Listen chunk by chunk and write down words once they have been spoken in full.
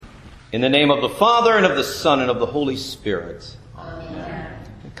In the name of the Father, and of the Son, and of the Holy Spirit. Amen.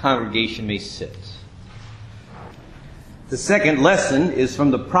 The congregation may sit. The second lesson is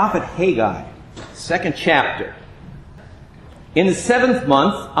from the prophet Haggai, 2nd chapter. In the 7th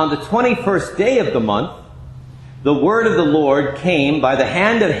month, on the 21st day of the month, the word of the Lord came by the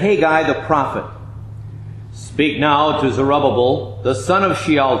hand of Haggai the prophet. Speak now to Zerubbabel, the son of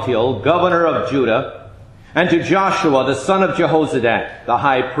Shealtiel, governor of Judah, and to Joshua, the son of Jehozadak, the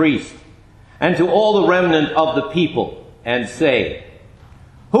high priest, and to all the remnant of the people, and say,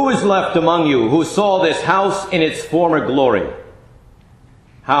 Who is left among you who saw this house in its former glory?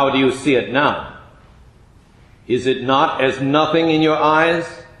 How do you see it now? Is it not as nothing in your eyes?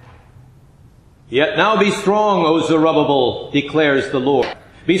 Yet now be strong, O Zerubbabel, declares the Lord.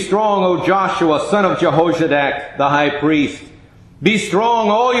 Be strong, O Joshua, son of Jehozadak, the high priest. Be strong,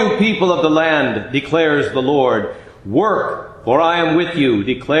 all you people of the land, declares the Lord. Work, for I am with you,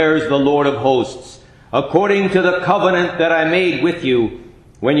 declares the Lord of hosts, according to the covenant that I made with you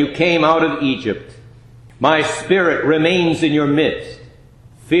when you came out of Egypt. My spirit remains in your midst.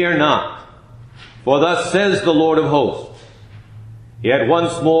 Fear not, for thus says the Lord of hosts. Yet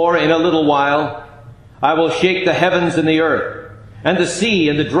once more, in a little while, I will shake the heavens and the earth, and the sea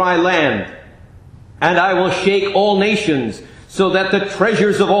and the dry land, and I will shake all nations, so that the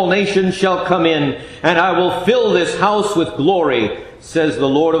treasures of all nations shall come in, and I will fill this house with glory, says the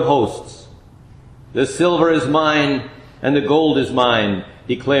Lord of hosts. The silver is mine, and the gold is mine,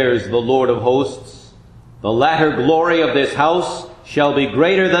 declares the Lord of hosts. The latter glory of this house shall be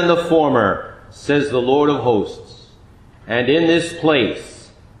greater than the former, says the Lord of hosts. And in this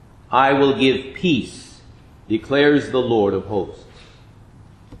place I will give peace, declares the Lord of hosts.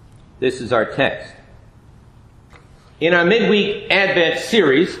 This is our text. In our midweek Advent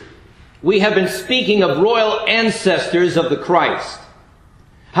series, we have been speaking of royal ancestors of the Christ.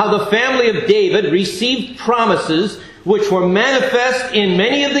 How the family of David received promises which were manifest in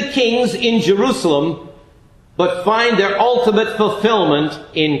many of the kings in Jerusalem, but find their ultimate fulfillment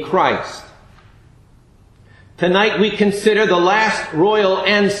in Christ. Tonight we consider the last royal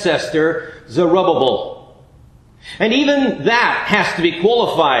ancestor, Zerubbabel. And even that has to be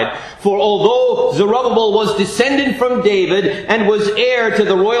qualified, for although Zerubbabel was descended from David and was heir to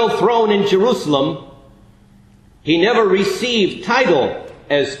the royal throne in Jerusalem, he never received title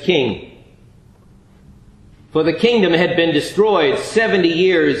as king. For the kingdom had been destroyed 70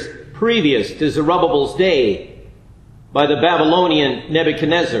 years previous to Zerubbabel's day by the Babylonian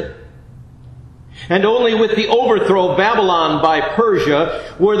Nebuchadnezzar. And only with the overthrow of Babylon by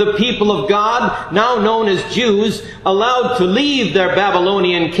Persia were the people of God, now known as Jews, allowed to leave their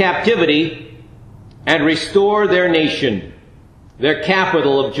Babylonian captivity and restore their nation, their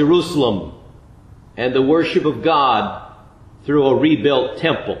capital of Jerusalem, and the worship of God through a rebuilt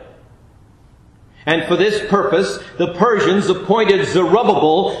temple. And for this purpose, the Persians appointed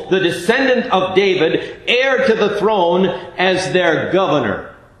Zerubbabel, the descendant of David, heir to the throne, as their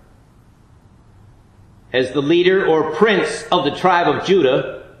governor. As the leader or prince of the tribe of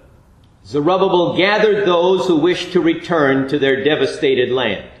Judah, Zerubbabel gathered those who wished to return to their devastated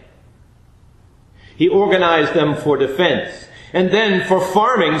land. He organized them for defense, and then for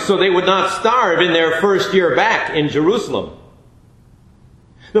farming so they would not starve in their first year back in Jerusalem.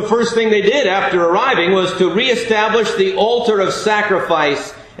 The first thing they did after arriving was to reestablish the altar of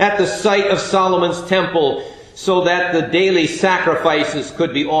sacrifice at the site of Solomon's temple so that the daily sacrifices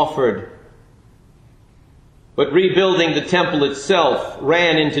could be offered. But rebuilding the temple itself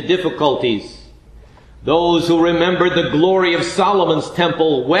ran into difficulties. Those who remembered the glory of Solomon's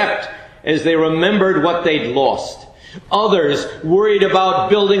temple wept as they remembered what they'd lost. Others worried about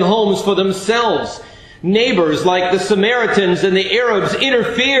building homes for themselves. Neighbors like the Samaritans and the Arabs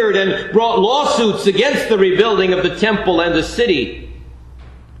interfered and brought lawsuits against the rebuilding of the temple and the city.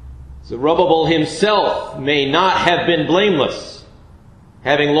 Zerubbabel himself may not have been blameless,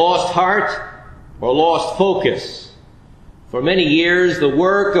 having lost heart or lost focus. For many years, the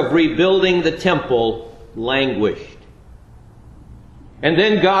work of rebuilding the temple languished. And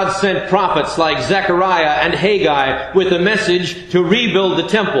then God sent prophets like Zechariah and Haggai with a message to rebuild the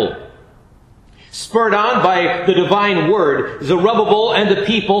temple. Spurred on by the divine word, Zerubbabel and the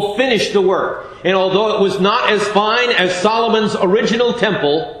people finished the work. And although it was not as fine as Solomon's original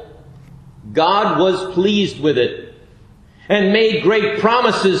temple, God was pleased with it and made great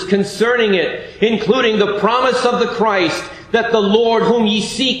promises concerning it, including the promise of the Christ that the Lord whom ye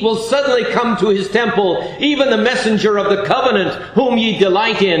seek will suddenly come to his temple, even the messenger of the covenant whom ye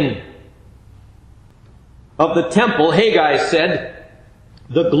delight in. Of the temple, Haggai said,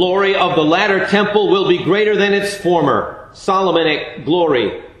 the glory of the latter temple will be greater than its former, Solomonic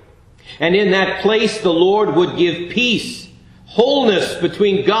glory. And in that place the Lord would give peace, wholeness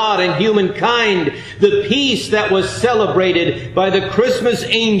between God and humankind, the peace that was celebrated by the Christmas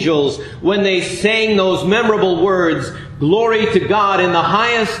angels when they sang those memorable words, "Glory to God in the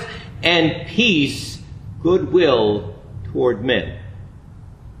highest, and peace, goodwill toward men."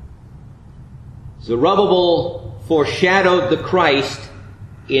 Zerubbabel foreshadowed the Christ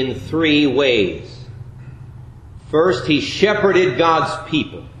in three ways. First, he shepherded God's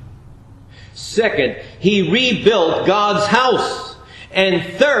people. Second, he rebuilt God's house. And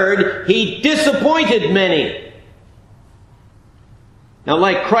third, he disappointed many. Now,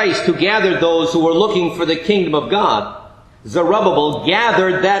 like Christ, who gathered those who were looking for the kingdom of God, Zerubbabel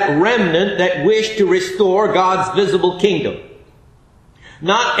gathered that remnant that wished to restore God's visible kingdom.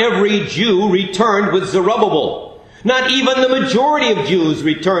 Not every Jew returned with Zerubbabel. Not even the majority of Jews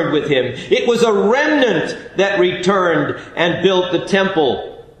returned with him. It was a remnant that returned and built the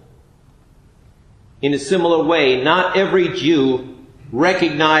temple. In a similar way, not every Jew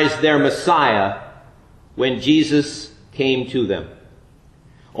recognized their Messiah when Jesus came to them.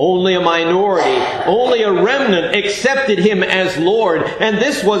 Only a minority, only a remnant accepted him as Lord. And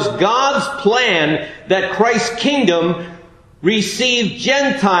this was God's plan, that Christ's kingdom receive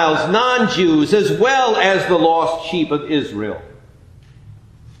Gentiles, non-Jews, as well as the lost sheep of Israel.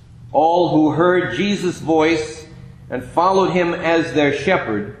 All who heard Jesus' voice and followed him as their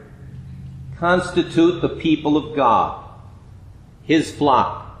shepherd constitute the people of God, his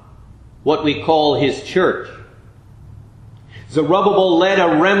flock, what we call his church. Zerubbabel led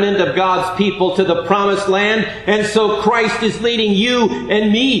a remnant of God's people to the promised land, and so Christ is leading you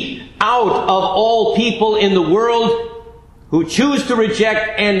and me out of all people in the world who choose to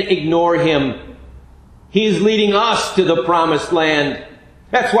reject and ignore him. He is leading us to the promised land.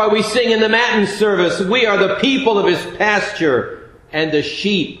 That's why we sing in the Matin service, "We are the people of his pasture and the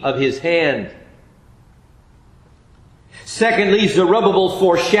sheep of his hand." Secondly, Zerubbabel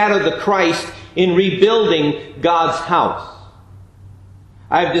foreshadowed the Christ in rebuilding God's house.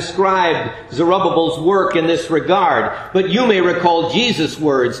 I've described Zerubbabel's work in this regard, but you may recall Jesus'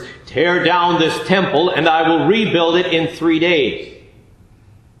 words, "Tear down this temple and I will rebuild it in 3 days."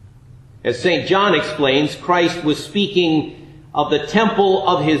 As St. John explains, Christ was speaking of the temple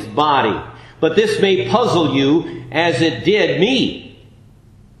of his body, but this may puzzle you as it did me.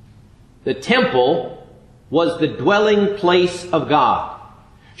 The temple was the dwelling place of God,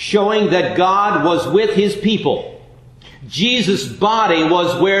 showing that God was with his people. Jesus' body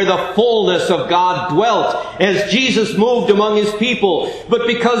was where the fullness of God dwelt as Jesus moved among his people. But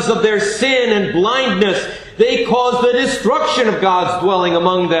because of their sin and blindness, they caused the destruction of God's dwelling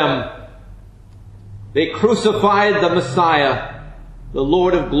among them. They crucified the Messiah, the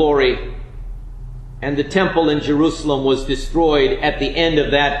Lord of glory, and the temple in Jerusalem was destroyed at the end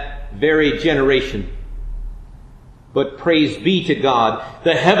of that very generation. But praise be to God,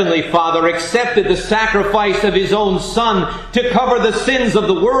 the Heavenly Father accepted the sacrifice of his own Son to cover the sins of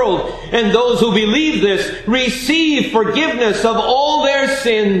the world, and those who believe this receive forgiveness of all their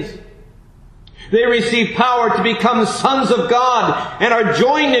sins. They receive power to become sons of God and are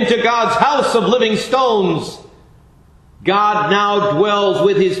joined into God's house of living stones. God now dwells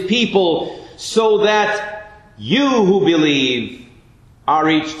with his people so that you who believe are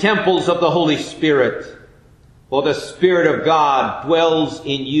each temples of the Holy Spirit. For the Spirit of God dwells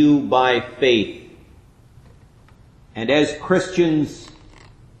in you by faith. And as Christians,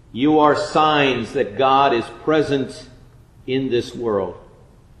 you are signs that God is present in this world.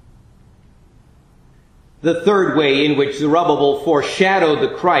 The third way in which Zerubbabel foreshadowed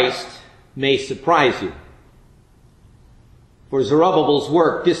the Christ may surprise you. For Zerubbabel's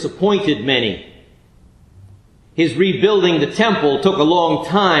work disappointed many. His rebuilding the temple took a long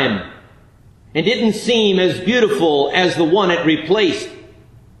time and didn't seem as beautiful as the one it replaced.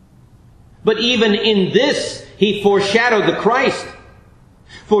 But even in this, he foreshadowed the Christ.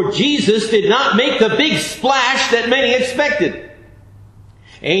 For Jesus did not make the big splash that many expected.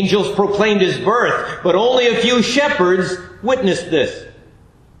 Angels proclaimed his birth, but only a few shepherds witnessed this.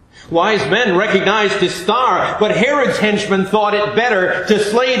 Wise men recognized his star, but Herod's henchmen thought it better to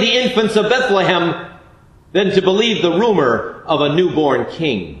slay the infants of Bethlehem than to believe the rumor of a newborn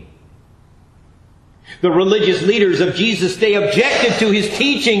king. The religious leaders of Jesus' day objected to his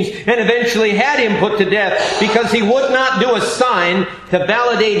teachings and eventually had him put to death because he would not do a sign to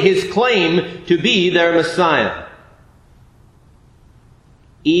validate his claim to be their Messiah.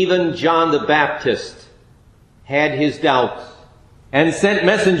 Even John the Baptist had his doubts and sent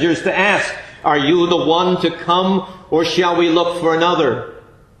messengers to ask, "Are you the one to come, or shall we look for another?"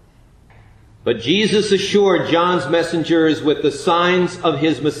 But Jesus assured John's messengers with the signs of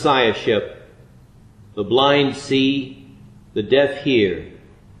his messiahship. The blind see, the deaf hear,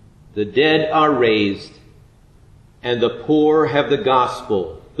 the dead are raised, and the poor have the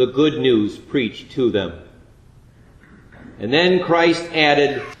gospel, the good news preached to them. And then Christ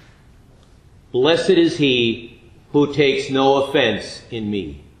added, "Blessed is he who takes no offense in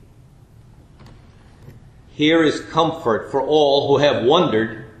me." Here is comfort for all who have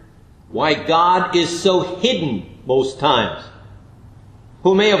wondered why God is so hidden most times,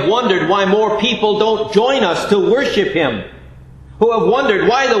 who may have wondered why more people don't join us to worship him, who have wondered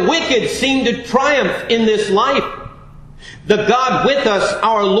why the wicked seem to triumph in this life. The God with us,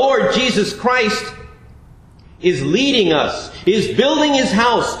 our Lord Jesus Christ, is leading us, is building his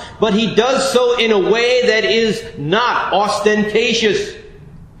house, but he does so in a way that is not ostentatious.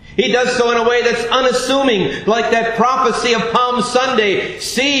 He does so in a way that's unassuming, like that prophecy of Palm Sunday.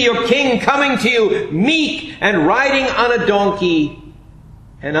 See your king coming to you, meek and riding on a donkey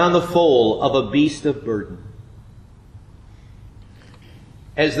and on the foal of a beast of burden.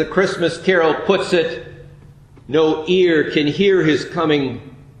 As the Christmas carol puts it, no ear can hear his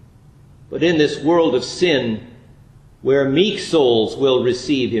coming, but in this world of sin, where meek souls will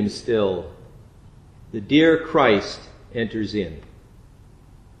receive him still, the dear Christ enters in.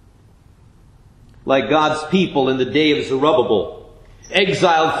 Like God's people in the day of Zerubbabel,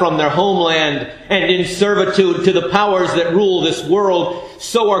 exiled from their homeland and in servitude to the powers that rule this world,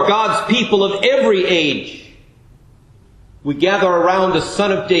 so are God's people of every age. We gather around a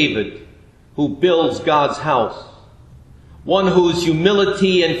son of David who builds God's house, one whose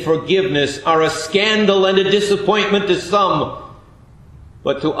humility and forgiveness are a scandal and a disappointment to some,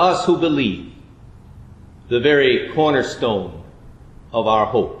 but to us who believe, the very cornerstone of our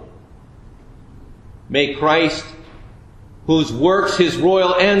hope. May Christ, whose works his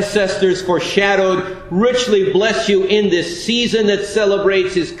royal ancestors foreshadowed, richly bless you in this season that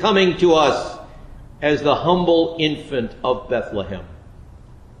celebrates his coming to us as the humble infant of Bethlehem.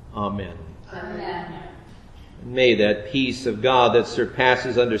 Amen. Amen. May that peace of God that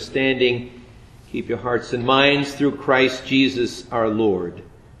surpasses understanding keep your hearts and minds through Christ Jesus our Lord.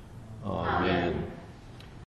 Amen.